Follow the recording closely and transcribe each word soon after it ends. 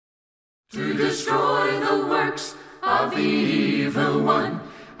to destroy the works of the evil one,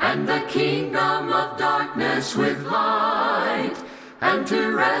 and the kingdom of darkness with light, and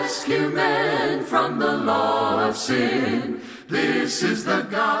to rescue men from the law of sin. This is the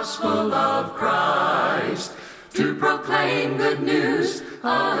gospel of Christ, to proclaim good news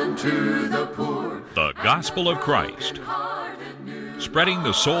unto the poor. The gospel of Christ, spreading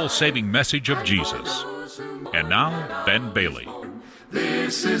the soul-saving message of Jesus. And now, Ben Bailey.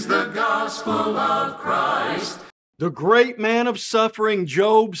 This is the gospel of Christ. The great man of suffering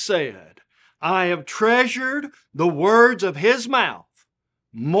Job said, I have treasured the words of his mouth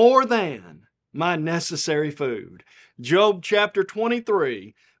more than my necessary food. Job chapter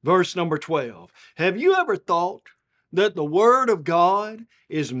 23, verse number 12. Have you ever thought that the Word of God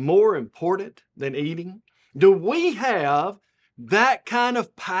is more important than eating? Do we have that kind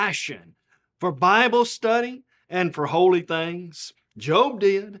of passion for Bible study and for holy things? Job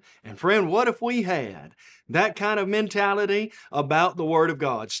did. And friend, what if we had that kind of mentality about the Word of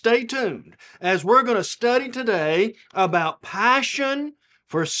God? Stay tuned as we're going to study today about passion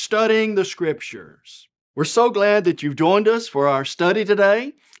for studying the Scriptures. We're so glad that you've joined us for our study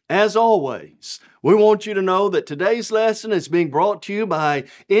today. As always, we want you to know that today's lesson is being brought to you by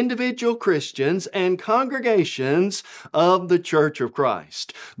individual Christians and congregations of the Church of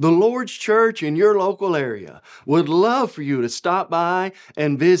Christ. The Lord's Church in your local area would love for you to stop by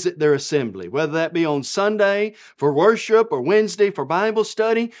and visit their assembly, whether that be on Sunday for worship or Wednesday for Bible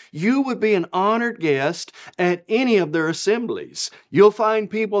study. You would be an honored guest at any of their assemblies. You'll find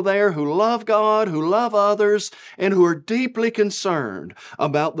people there who love God, who love others, and who are deeply concerned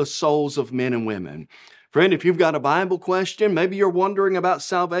about the souls of men and women. Friend, if you've got a Bible question, maybe you're wondering about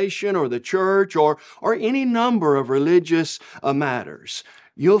salvation or the church or any number of religious matters,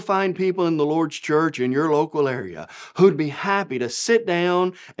 you'll find people in the Lord's church in your local area who'd be happy to sit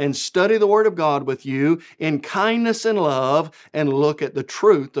down and study the Word of God with you in kindness and love and look at the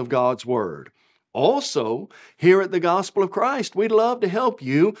truth of God's Word. Also, here at the Gospel of Christ, we'd love to help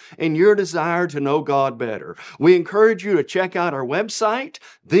you in your desire to know God better. We encourage you to check out our website,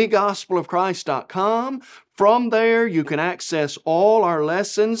 thegospelofchrist.com. From there, you can access all our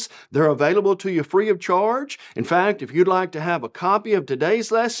lessons. They're available to you free of charge. In fact, if you'd like to have a copy of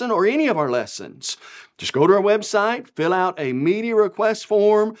today's lesson or any of our lessons, just go to our website, fill out a media request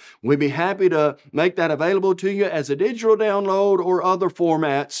form. We'd be happy to make that available to you as a digital download or other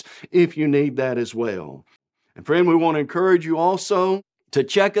formats if you need that as well. And friend, we want to encourage you also to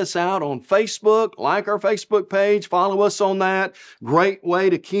check us out on Facebook, like our Facebook page, follow us on that. Great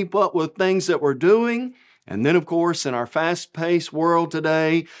way to keep up with things that we're doing. And then, of course, in our fast-paced world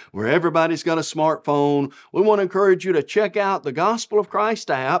today, where everybody's got a smartphone, we want to encourage you to check out the Gospel of Christ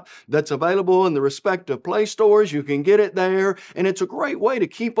app that's available in the respective Play stores. You can get it there, and it's a great way to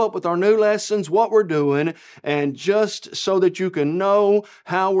keep up with our new lessons, what we're doing, and just so that you can know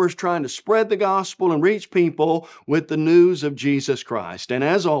how we're trying to spread the gospel and reach people with the news of Jesus Christ. And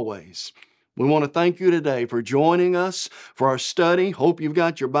as always, we want to thank you today for joining us for our study. Hope you've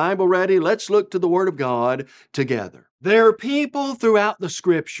got your Bible ready. Let's look to the Word of God together. There are people throughout the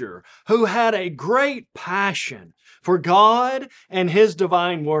Scripture who had a great passion for God and His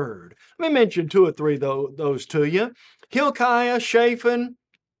divine Word. Let me mention two or three of those to you. Hilkiah, Shaphan,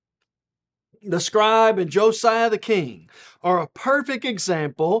 the scribe, and Josiah the king are a perfect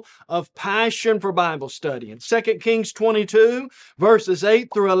example of passion for Bible study. In 2 Kings 22, verses 8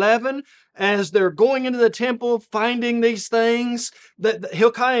 through 11, as they're going into the temple, finding these things, that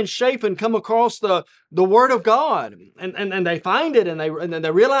Hilkiah and Shaphan come across the Word of God, and they find it, and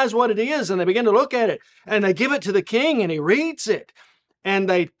they realize what it is, and they begin to look at it, and they give it to the king, and he reads it, and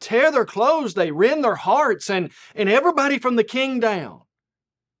they tear their clothes, they rend their hearts, and everybody from the king down,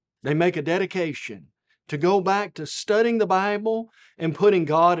 they make a dedication to go back to studying the Bible and putting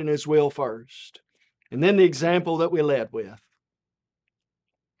God and His will first. And then the example that we led with,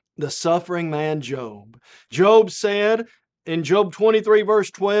 the suffering man Job. Job said in Job 23 verse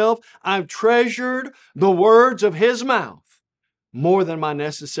 12, I've treasured the words of his mouth more than my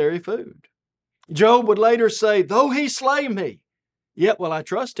necessary food. Job would later say, though he slay me, yet will I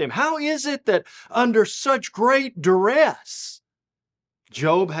trust him. How is it that under such great duress,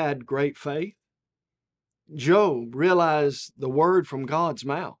 Job had great faith? Job realized the word from God's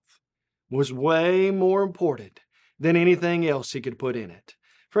mouth was way more important than anything else he could put in it.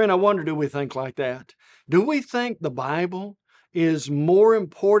 Friend, I wonder, do we think like that? Do we think the Bible is more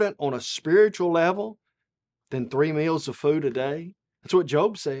important on a spiritual level than 3 meals of food a day? That's what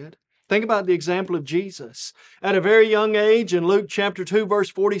Job said. Think about the example of Jesus. At a very young age, in Luke chapter 2, verse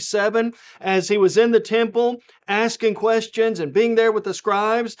 47, as he was in the temple asking questions and being there with the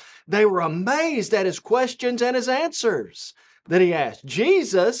scribes, they were amazed at his questions and his answers that he asked.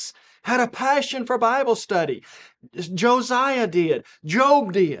 Jesus had a passion for Bible study. Josiah did.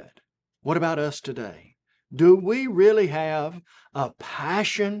 Job did. What about us today? Do we really have a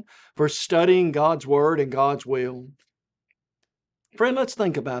passion for studying God's Word and God's will? Friend, let's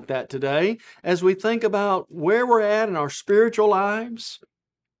think about that today as we think about where we're at in our spiritual lives,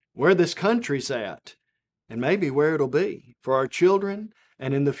 where this country's at, and maybe where it'll be for our children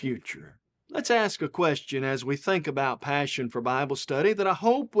and in the future. Let's ask a question as we think about passion for Bible study that I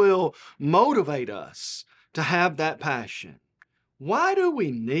hope will motivate us to have that passion. Why do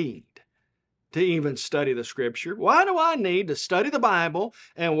we need to even study the Scripture? Why do I need to study the Bible?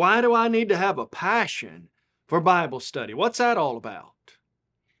 And why do I need to have a passion for Bible study? What's that all about?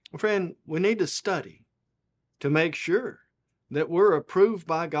 Well, friend, we need to study to make sure that we're approved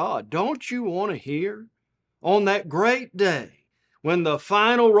by God. Don't you want to hear on that great day when the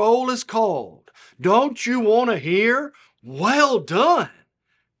final roll is called? Don't you want to hear, "Well done,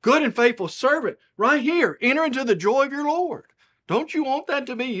 good and faithful servant," right here, "Enter into the joy of your Lord"? Don't you want that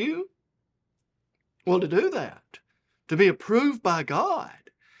to be you? Well, to do that, to be approved by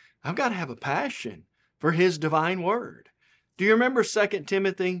God, I've got to have a passion for His divine Word. Do you remember 2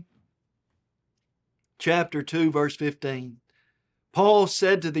 Timothy chapter 2, verse 15? Paul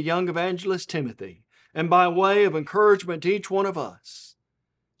said to the young evangelist Timothy, and by way of encouragement to each one of us,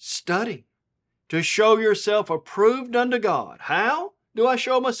 study to show yourself approved unto God. How do I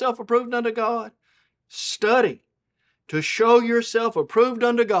show myself approved unto God? Study to show yourself approved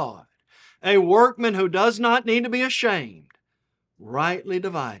unto God, a workman who does not need to be ashamed, rightly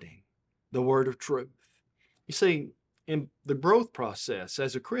dividing the word of truth. You see, in the growth process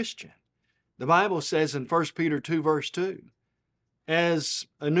as a Christian, the Bible says in 1 Peter 2, verse 2, as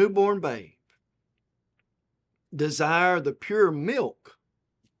a newborn babe, desire the pure milk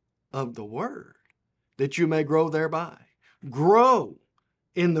of the Word, that you may grow thereby. Grow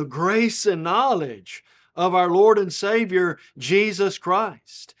in the grace and knowledge of our Lord and Savior, Jesus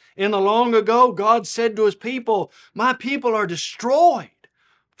Christ. In the long ago, God said to His people, "My people are destroyed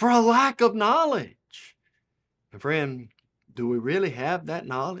for a lack of knowledge." And friend, do we really have that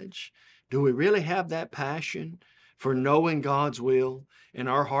knowledge? Do we really have that passion for knowing God's will in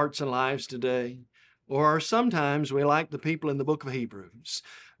our hearts and lives today? Or sometimes we like the people in the book of Hebrews.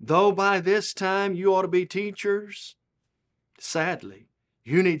 Though by this time you ought to be teachers, sadly,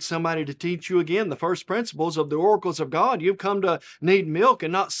 you need somebody to teach you again the first principles of the oracles of God. You've come to need milk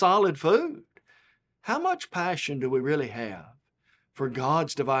and not solid food. How much passion do we really have for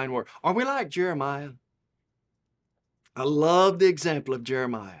God's divine word? Are we like Jeremiah? I love the example of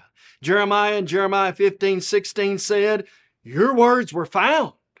Jeremiah. Jeremiah in Jeremiah 15:16 said, "Your words were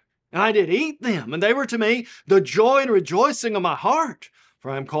found, and I did eat them, and they were to me the joy and rejoicing of my heart,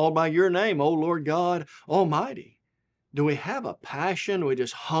 for I am called by your name, O Lord God Almighty." Do we have a passion? Do we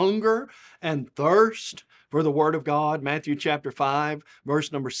just hunger and thirst for the Word of God? Matthew chapter 5,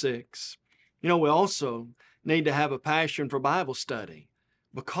 verse number 6. You know, we also need to have a passion for Bible study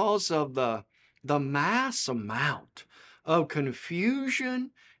because of the mass amount of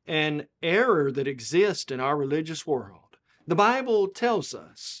confusion and error that exists in our religious world. The Bible tells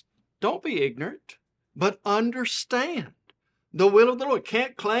us, don't be ignorant, but understand the will of the Lord.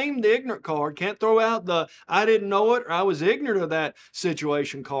 Can't claim the ignorant card. Can't throw out the "I didn't know it" or "I was ignorant of that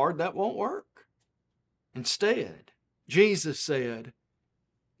situation" card. That won't work. Instead, Jesus said,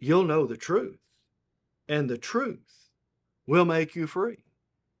 you'll know the truth, and the truth will make you free.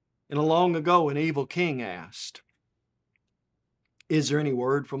 And long ago, an evil king asked, "Is there any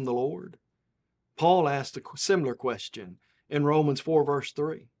word from the Lord?" Paul asked a similar question in Romans 4, verse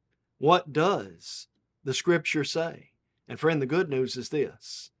 3. What does the Scripture say? And friend, the good news is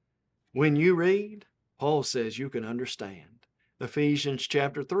this. When you read, Paul says you can understand. Ephesians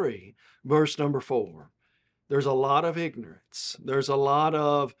chapter 3, verse number 4. There's a lot of ignorance. There's a lot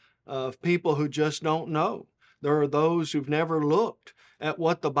of people who just don't know. There are those who've never looked at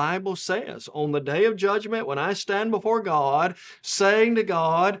what the Bible says. On the day of judgment, when I stand before God, saying to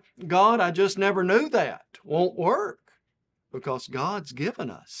God, "God, I just never knew that," won't work, because God's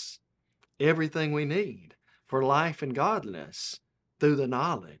given us everything we need for life and godliness through the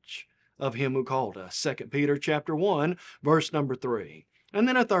knowledge of Him who called us. 2 Peter chapter 1, verse number 3. And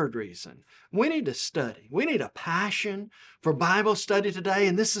then a third reason, we need to study. We need a passion for Bible study today,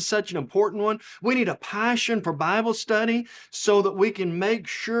 and this is such an important one. We need a passion for Bible study so that we can make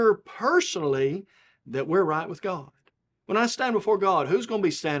sure personally that we're right with God. When I stand before God, who's going to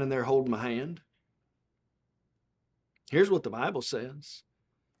be standing there holding my hand? Here's what the Bible says.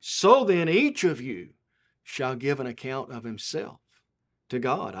 So then each of you shall give an account of himself to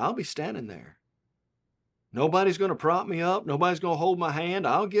God. I'll be standing there. Nobody's going to prop me up. Nobody's going to hold my hand.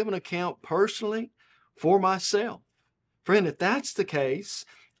 I'll give an account personally for myself. Friend, if that's the case,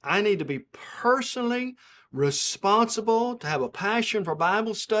 I need to be personally responsible, to have a passion for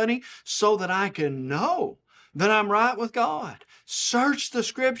Bible study so that I can know that I'm right with God. Search the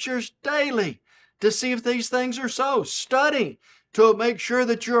Scriptures daily to see if these things are so. Study to make sure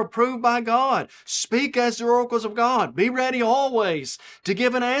that you're approved by God. Speak as the oracles of God. Be ready always to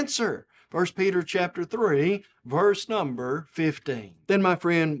give an answer. 1 Peter chapter 3, verse number 15. Then, my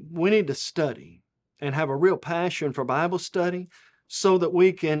friend, we need to study and have a real passion for Bible study so that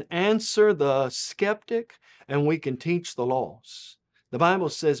we can answer the skeptic and we can teach the lost. The Bible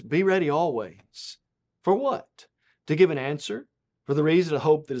says, be ready always. For what? To give an answer for the reason of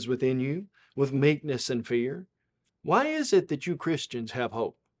hope that is within you with meekness and fear. Why is it that you Christians have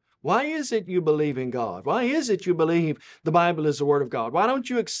hope? Why is it you believe in God? Why is it you believe the Bible is the Word of God? Why don't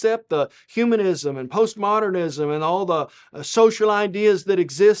you accept the humanism and postmodernism and all the social ideas that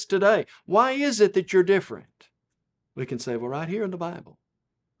exist today? Why is it that you're different? We can say, well, right here in the Bible,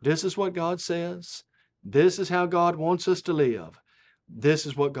 this is what God says. This is how God wants us to live. This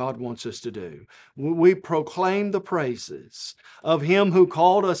is what God wants us to do. We proclaim the praises of Him who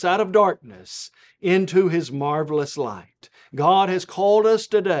called us out of darkness into His marvelous light. God has called us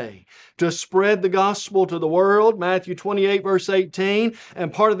today to spread the gospel to the world, Matthew 28, verse 18,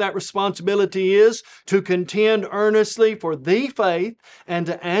 and part of that responsibility is to contend earnestly for the faith and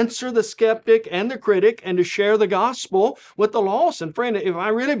to answer the skeptic and the critic and to share the gospel with the lost. And friend, if I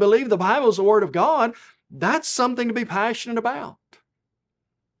really believe the Bible is the Word of God, that's something to be passionate about.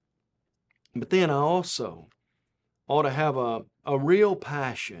 But then I also ought to have a real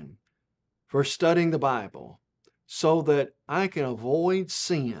passion for studying the Bible so that I can avoid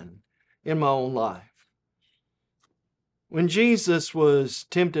sin in my own life. When Jesus was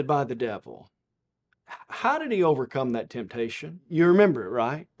tempted by the devil, how did He overcome that temptation? You remember it,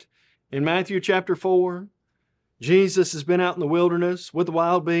 right? In Matthew chapter 4, Jesus has been out in the wilderness with the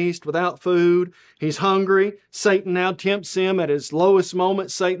wild beast, without food. He's hungry. Satan now tempts Him at his lowest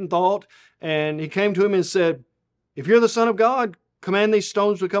moment, Satan thought. And he came to Him and said, if you're the Son of God, command these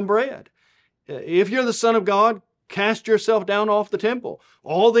stones to become bread. If you're the Son of God, cast yourself down off the temple.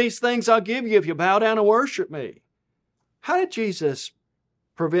 All these things I'll give you if you bow down and worship me. How did Jesus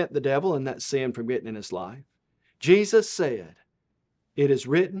prevent the devil and that sin from getting in his life? Jesus said, it is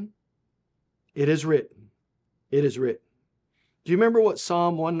written, it is written, it is written. Do you remember what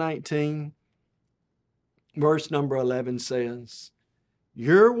Psalm 119, verse number 11 says?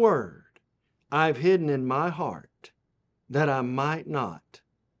 Your word I've hidden in my heart that I might not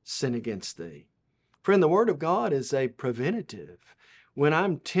sin against thee. Friend, the Word of God is a preventative. When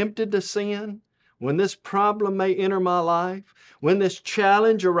I'm tempted to sin, when this problem may enter my life, when this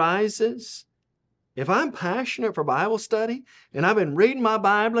challenge arises, if I'm passionate for Bible study and I've been reading my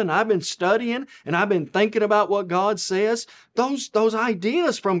Bible and I've been studying and I've been thinking about what God says, those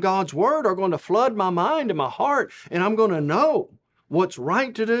ideas from God's Word are going to flood my mind and my heart, and I'm going to know what's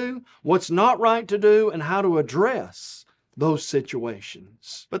right to do, what's not right to do, and how to address those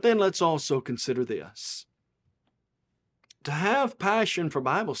situations. But then let's also consider this. To have passion for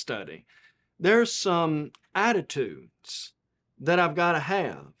Bible study, there's some attitudes that I've got to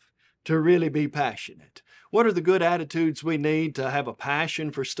have to really be passionate. What are the good attitudes we need to have a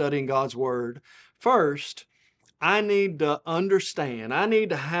passion for studying God's Word? First, I need to understand, I need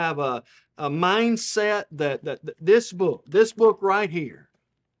to have a mindset that this book right here,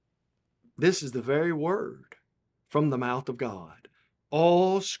 this is the very word from the mouth of God.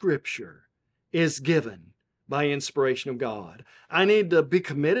 All Scripture is given by inspiration of God. I need to be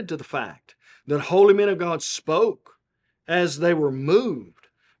committed to the fact that holy men of God spoke as they were moved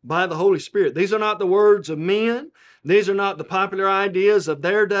by the Holy Spirit. These are not the words of men. These are not the popular ideas of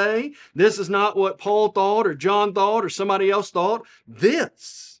their day. This is not what Paul thought or John thought or somebody else thought.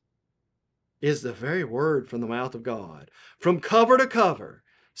 This is the very word from the mouth of God. From cover to cover,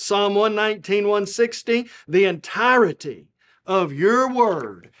 Psalm 119, 160, the entirety of your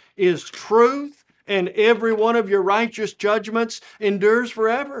word is truth, and every one of your righteous judgments endures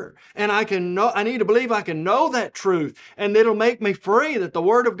forever. And I need to believe I can know that truth, and it'll make me free, that the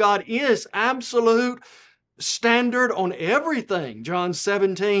Word of God is absolute standard on everything. John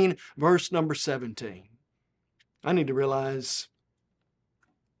 17, verse number 17. I need to realize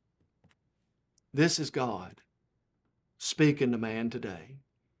this is God speaking to man today.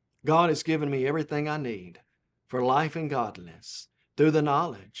 God has given me everything I need for life and godliness through the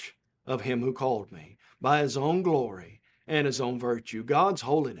knowledge of Him who called me by His own glory and His own virtue. God's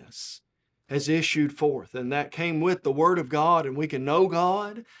holiness has issued forth, and that came with the Word of God, and we can know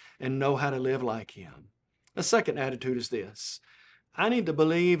God and know how to live like Him. The second attitude is this: I need to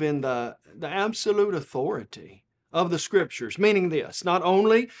believe in the absolute authority of the Scriptures, meaning this: not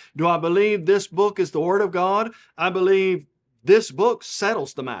only do I believe this book is the Word of God, I believe this book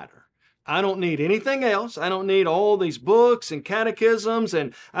settles the matter. I don't need anything else. I don't need all these books and catechisms,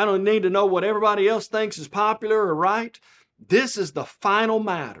 and I don't need to know what everybody else thinks is popular or right. This is the final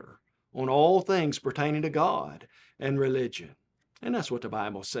matter on all things pertaining to God and religion. And that's what the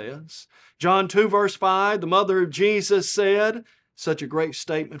Bible says. John 2 verse 5, the mother of Jesus said, such a great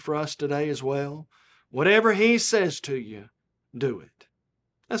statement for us today as well, whatever He says to you, do it.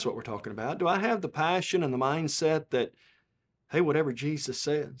 That's what we're talking about. Do I have the passion and the mindset that, hey, whatever Jesus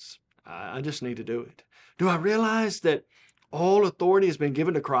says, I just need to do it? Do I realize that all authority has been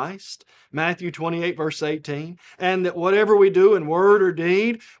given to Christ? Matthew 28 verse 18. And that whatever we do in word or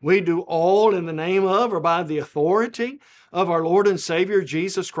deed, we do all in the name of or by the authority of our Lord and Savior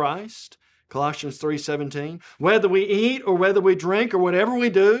Jesus Christ. Colossians 3:17. Whether we eat or whether we drink or whatever we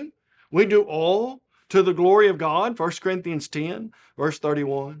do all to the glory of God. 1 Corinthians 10 verse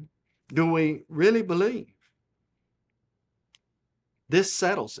 31. Do we really believe this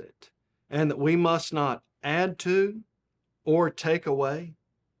settles it, and that we must not add to or take away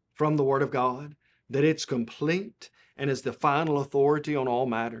from the Word of God, that it's complete and is the final authority on all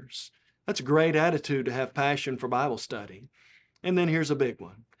matters? That's a great attitude to have passion for Bible study. And then here's a big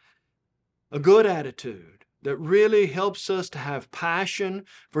one. A good attitude that really helps us to have passion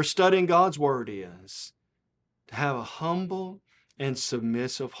for studying God's Word is to have a humble and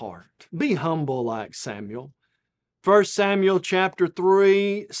submissive heart. Be humble like Samuel. 1 Samuel chapter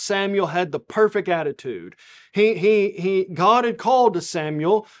 3, Samuel had the perfect attitude. God had called to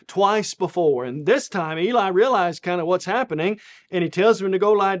Samuel twice before, and this time Eli realized kind of what's happening, and he tells him to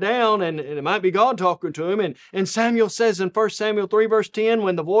go lie down, and it might be God talking to him, and Samuel says in 1 Samuel 3 verse 10,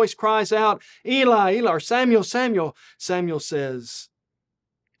 when the voice cries out, Eli, Eli, or Samuel, Samuel, Samuel says,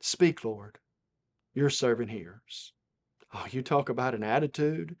 speak, Lord, your servant hears. Oh, you talk about an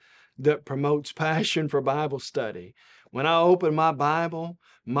attitude that promotes passion for Bible study. When I open my Bible,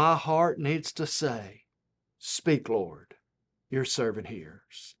 my heart needs to say, speak, Lord, your servant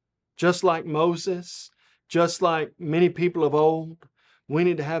hears. Just like Moses, just like many people of old, we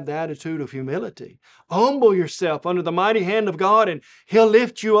need to have the attitude of humility. Humble yourself under the mighty hand of God, and He'll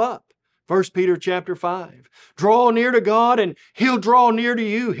lift you up. 1 Peter chapter 5. Draw near to God, and He'll draw near to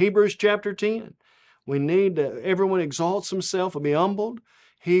you. Hebrews chapter 10. We need to, everyone exalts himself and be humbled.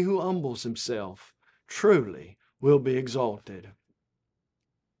 He who humbles himself truly will be exalted.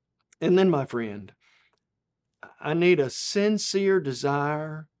 And then, my friend, I need a sincere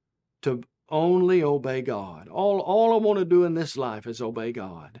desire to only obey God. All I want to do in this life is obey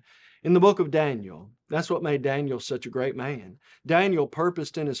God. In the book of Daniel, that's what made Daniel such a great man. Daniel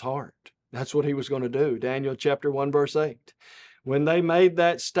purposed in his heart. That's what he was going to do. Daniel chapter 1 verse 8. When they made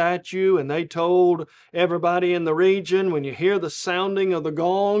that statue and they told everybody in the region, when you hear the sounding of the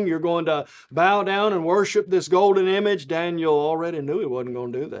gong, you're going to bow down and worship this golden image, Daniel already knew he wasn't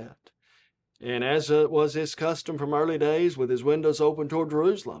going to do that. And as it was his custom from early days, with his windows open toward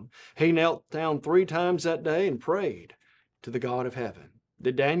Jerusalem, he knelt down 3 times that day and prayed to the God of heaven.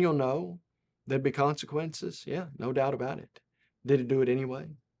 Did Daniel know there'd be consequences? Yeah, no doubt about it. Did he do it anyway?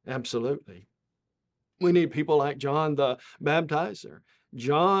 Absolutely. We need people like John the Baptizer.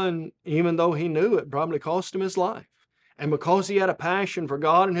 John, even though he knew it probably cost him his life, and because he had a passion for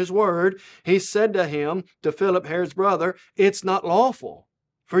God and His Word, he said to him, to Philip, Herod's brother, it's not lawful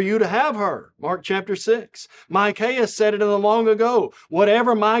for you to have her. Mark chapter 6. Micaiah said it in the long ago,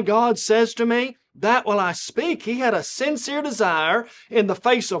 whatever my God says to me, that will I speak. He had a sincere desire in the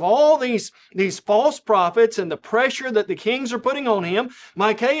face of all these false prophets and the pressure that the kings are putting on him.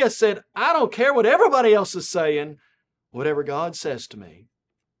 Micaiah said, I don't care what everybody else is saying. Whatever God says to me,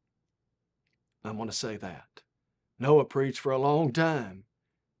 I'm going to say that. Noah preached for a long time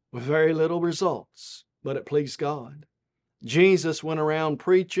with very little results, but it pleased God. Jesus went around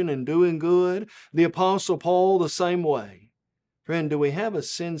preaching and doing good. The Apostle Paul the same way. Friend, do we have a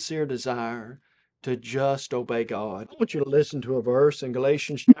sincere desire to just obey God? I want you to listen to a verse in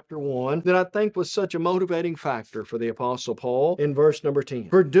Galatians chapter 1 that I think was such a motivating factor for the Apostle Paul in verse number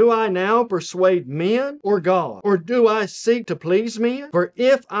 10. For do I now persuade men or God? Or do I seek to please men? For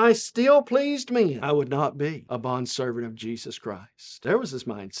if I still pleased men, I would not be a bondservant of Jesus Christ. There was his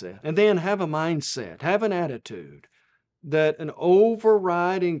mindset. And then have a mindset, have an attitude that an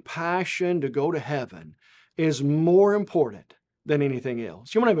overriding passion to go to heaven is more important than anything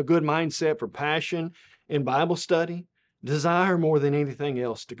else. You want to have a good mindset for passion in Bible study? Desire more than anything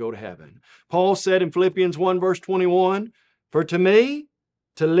else to go to heaven. Paul said in Philippians 1 verse 21, "For to me,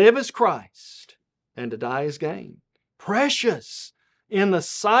 to live is Christ, and to die is gain. Precious in the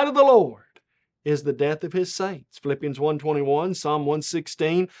sight of the Lord is the death of His saints." Philippians 1:21, Psalm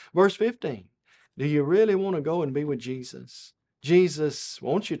 116, verse 15. Do you really want to go and be with Jesus? Jesus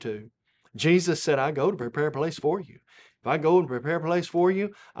wants you to. Jesus said, "I go to prepare a place for you. If I go and prepare a place for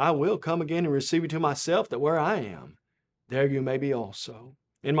you, I will come again and receive you to myself, that where I am, there you may be also.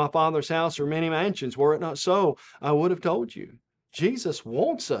 In my Father's house are many mansions. Were it not so, I would have told you." Jesus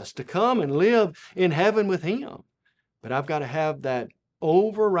wants us to come and live in heaven with Him. But I've got to have that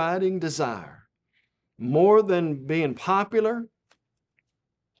overriding desire, more than being popular,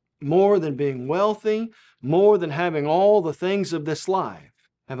 more than being wealthy, more than having all the things of this life.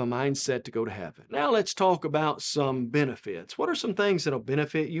 Have a mindset to go to heaven. Now let's talk about some benefits. What are some things that will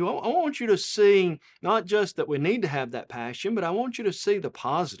benefit you? I want you to see not just that we need to have that passion, but I want you to see the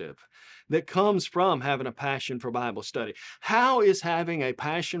positive that comes from having a passion for Bible study. How is having a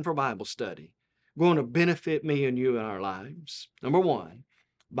passion for Bible study going to benefit me and you in our lives? Number one,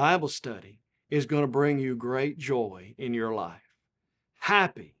 Bible study is going to bring you great joy in your life.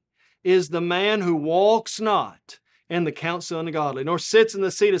 Happy is the man who walks not in the counsel of the ungodly, nor sits in the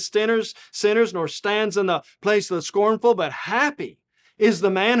seat of sinners, nor stands in the place of the scornful, but happy is the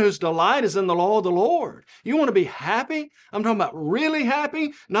man whose delight is in the law of the Lord. You want to be happy? I'm talking about really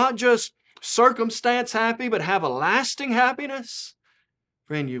happy, not just circumstance happy, but have a lasting happiness.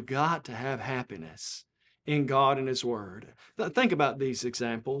 Friend, you've got to have happiness in God and His Word. Think about these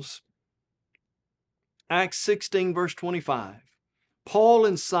examples. Acts 16, verse 25. Paul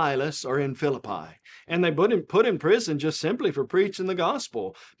and Silas are in Philippi, and they put in prison just simply for preaching the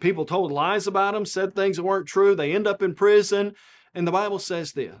gospel. People told lies about them, said things that weren't true. They end up in prison, and the Bible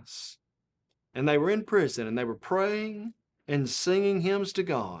says this, "And they were in prison, and they were praying and singing hymns to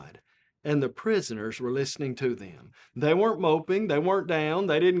God, and the prisoners were listening to them." They weren't moping. They weren't down.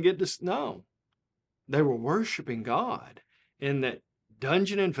 They didn't get to... No. They were worshiping God in that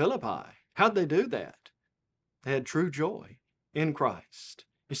dungeon in Philippi. How'd they do that? They had true joy in Christ.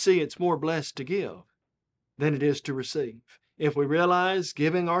 You see, it's more blessed to give than it is to receive. If we realize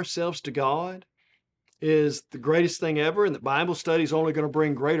giving ourselves to God is the greatest thing ever, and that Bible study is only going to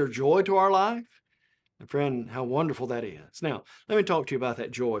bring greater joy to our life, and friend, how wonderful that is. Now, let me talk to you about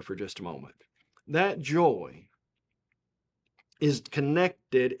that joy for just a moment. That joy is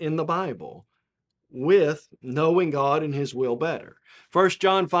connected in the Bible with knowing God and His will better. 1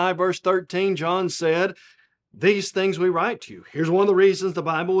 John 5, verse 13, John said, "These things we write to you." Here's one of the reasons the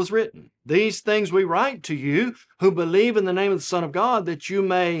Bible was written. "These things we write to you who believe in the name of the Son of God, that you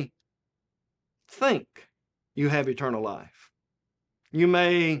may think you have eternal life." You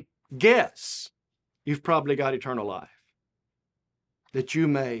may guess you've probably got eternal life. That you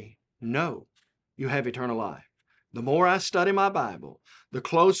may know you have eternal life. The more I study my Bible, the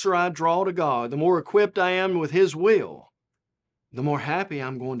closer I draw to God, the more equipped I am with His will, the more happy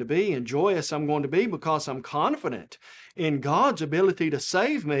I'm going to be and joyous I'm going to be, because I'm confident in God's ability to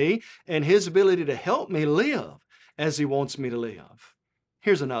save me and His ability to help me live as He wants me to live.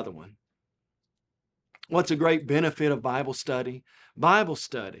 Here's another one. What's a great benefit of Bible study? Bible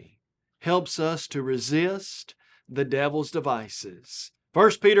study helps us to resist the devil's devices.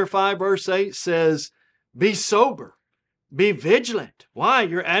 1 Peter 5 verse 8 says, "Be sober. Be vigilant." Why?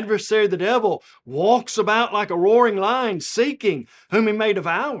 Your adversary, the devil, walks about like a roaring lion, seeking whom he may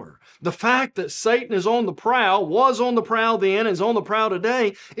devour. The fact that Satan is on the prowl, was on the prowl then, is on the prowl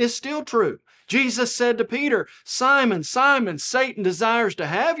today, is still true. Jesus said to Peter, "Simon, Simon, Satan desires to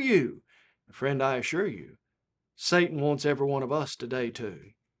have you." Friend, I assure you, Satan wants every one of us today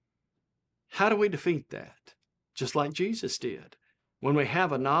too. How do we defeat that? Just like Jesus did. When we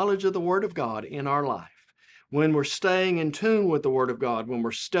have a knowledge of the Word of God in our life, when we're staying in tune with the Word of God, when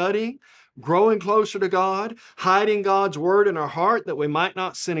we're studying, growing closer to God, hiding God's Word in our heart that we might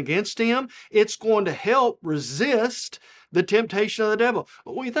not sin against Him, it's going to help resist the temptation of the devil.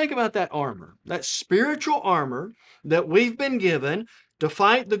 When you think about that armor, that spiritual armor that we've been given to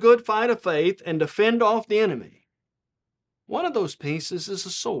fight the good fight of faith and defend off the enemy, one of those pieces is a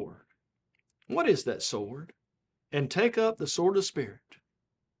sword. What is that sword? "And take up the sword of the Spirit,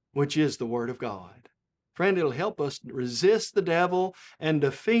 which is the Word of God." Friend, it'll help us resist the devil and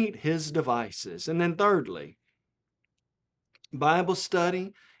defeat his devices. And then thirdly, Bible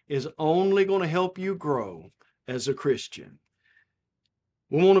study is only going to help you grow as a Christian.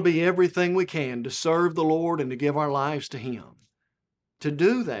 We want to be everything we can to serve the Lord and to give our lives to Him. To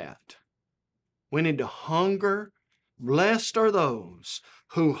do that, We need to hunger. Blessed are those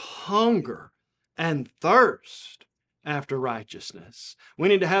who hunger and thirst after righteousness. We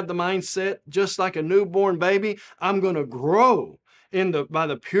need to have the mindset, just like a newborn baby, I'm going to grow by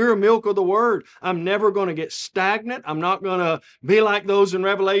the pure milk of the Word. I'm never going to get stagnant. I'm not going to be like those in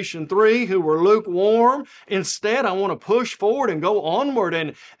Revelation 3 who were lukewarm. Instead, I want to push forward and go onward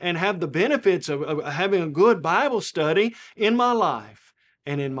and have the benefits of having a good Bible study in my life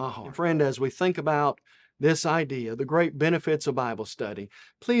and in my heart. Friend, as we think about this idea, the great benefits of Bible study,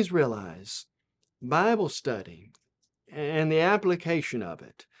 please realize Bible study and the application of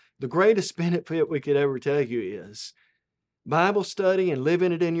it, the greatest benefit we could ever tell you is Bible study and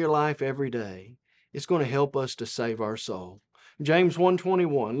living it in your life every day is going to help us to save our soul. James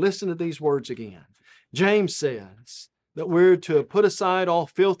 1:21, listen to these words again. James says that we're to put aside all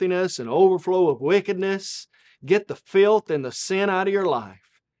filthiness and overflow of wickedness, get the filth and the sin out of your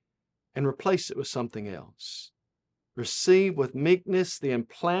life, and replace it with something else. Receive with meekness the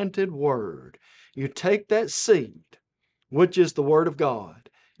implanted word. You take that seed, which is the Word of God,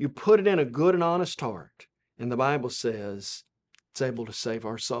 you put it in a good and honest heart, and the Bible says it's able to save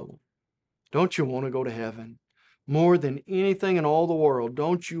our soul. Don't you want to go to heaven? More than anything in all the world,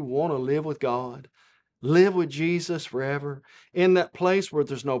 don't you want to live with God? Live with Jesus forever in that place where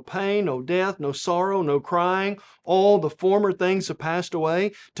there's no pain, no death, no sorrow, no crying. All the former things have passed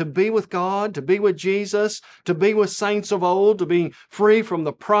away. To be with God, to be with Jesus, to be with saints of old, to be free from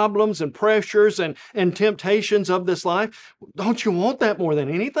the problems and pressures and temptations of this life. Don't you want that more than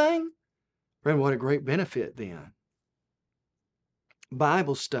anything? Friend, what a great benefit then.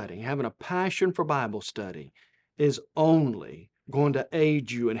 Bible study, having a passion for Bible study, is only going to aid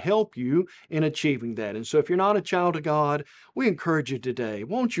you and help you in achieving that. And so if you're not a child of God, we encourage you today,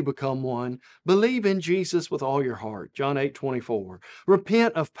 won't you become one? Believe in Jesus with all your heart. John 8:24.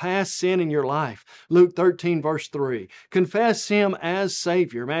 Repent of past sin in your life. Luke 13 verse 3. Confess Him as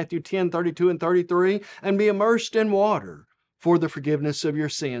Savior. Matthew 10:32 and 33. And be immersed in water for the forgiveness of your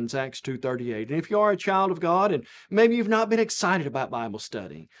sins, Acts 2:38. And if you are a child of God and maybe you've not been excited about Bible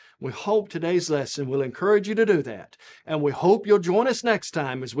study, we hope today's lesson will encourage you to do that. And we hope you'll join us next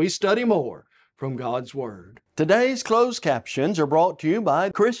time as we study more from God's Word. Today's closed captions are brought to you by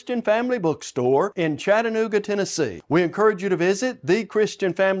Christian Family Bookstore in Chattanooga, Tennessee. We encourage you to visit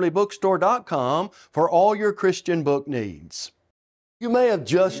thechristianfamilybookstore.com for all your Christian book needs. You may have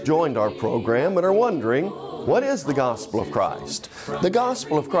just joined our program and are wondering, what is the Gospel of Christ? The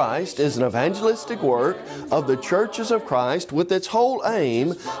Gospel of Christ is an evangelistic work of the churches of Christ with its whole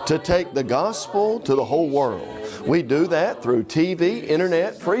aim to take the gospel to the whole world. We do that through TV,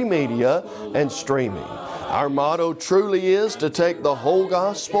 internet, free media, and streaming. Our motto truly is to take the whole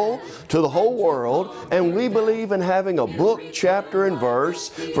gospel to the whole world, and we believe in having a book, chapter, and verse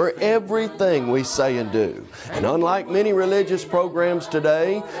for everything we say and do. And unlike many religious programs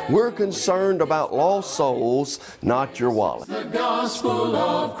today, we're concerned about lost souls, not your wallet. The Gospel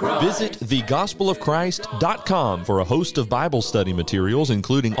of Christ. Visit thegospelofchrist.com for a host of Bible study materials,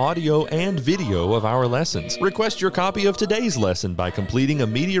 including audio and video of our lessons. Request your copy of today's lesson by completing a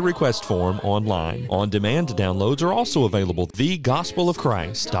media request form online. On-demand downloads are also available at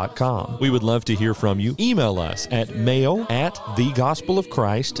thegospelofchrist.com. We would love to hear from you. Email us at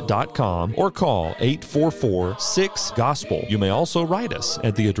mail@thegospelofchrist.com or call 844-6-GOSPEL. You may also write us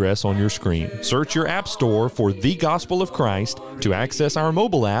at the address on your screen. Search your app store for The Gospel of Christ to access our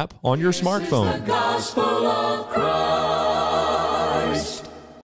mobile app on your smartphone. The Gospel of Christ.